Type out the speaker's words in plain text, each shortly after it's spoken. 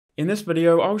In this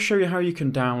video, I'll show you how you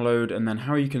can download and then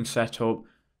how you can set up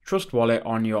Trust Wallet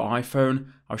on your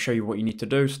iPhone. I'll show you what you need to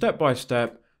do step by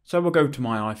step. So we'll go to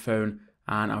my iPhone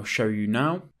and I'll show you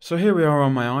now. So here we are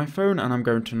on my iPhone and I'm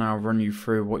going to now run you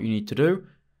through what you need to do.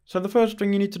 So the first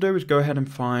thing you need to do is go ahead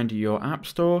and find your App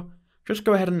Store. Just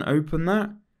go ahead and open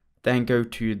that. Then go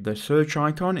to the search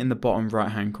icon in the bottom right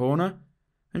hand corner.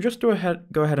 And just go ahead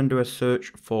and do a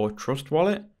search for Trust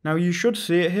Wallet. Now you should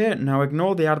see it here. Now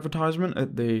ignore the advertisement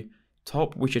at the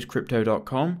top, which is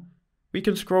crypto.com. We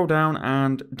can scroll down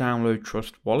and download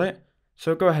Trust Wallet.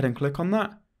 So go ahead and click on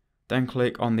that. Then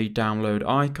click on the download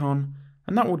icon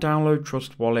and that will download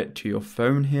Trust Wallet to your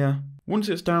phone here. Once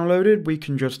it's downloaded, we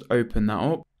can just open that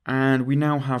up and we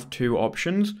now have two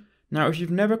options. Now if you've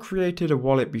never created a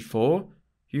wallet before,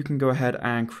 you can go ahead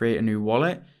and create a new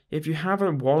wallet. If you have a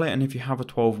wallet and if you have a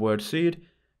 12-word seed,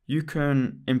 you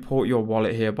can import your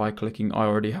wallet here by clicking I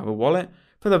already have a wallet.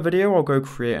 For the video, I'll go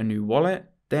create a new wallet.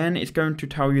 Then it's going to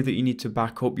tell you that you need to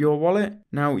back up your wallet.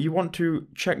 Now you want to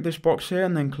check this box here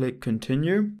and then click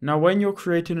continue. Now when you're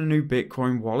creating a new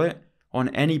Bitcoin wallet on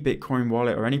any Bitcoin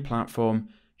wallet or any platform,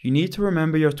 you need to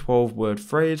remember your 12-word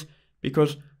phrase,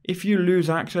 because if you lose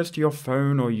access to your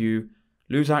phone or you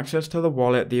lose access to the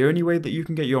wallet, the only way that you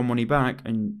can get your money back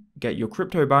and get your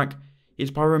crypto back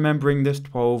is by remembering this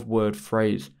 12-word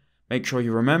phrase. Make sure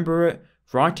you remember it,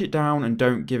 write it down and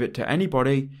don't give it to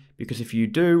anybody, because if you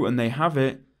do and they have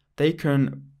it, they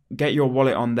can get your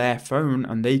wallet on their phone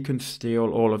and they can steal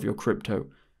all of your crypto.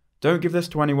 Don't give this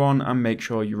to anyone and make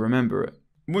sure you remember it.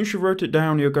 Once you wrote it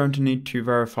down, you're going to need to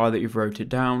verify that you've wrote it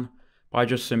down by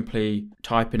just simply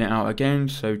typing it out again.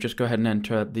 So just go ahead and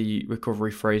enter the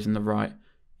recovery phrase in the right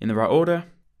order.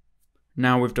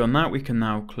 Now we've done that, we can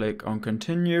now click on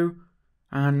continue,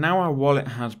 and now our wallet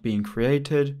has been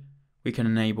created. We can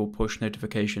enable push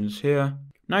notifications here.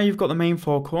 Now you've got the main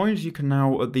 4 coins, you can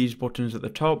now, at these buttons at the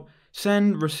top,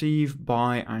 send, receive,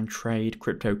 buy and trade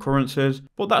cryptocurrencies.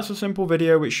 But that's a simple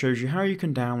video which shows you how you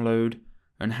can download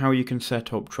and how you can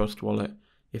set up Trust Wallet.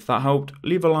 If that helped,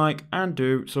 leave a like and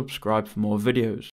do subscribe for more videos.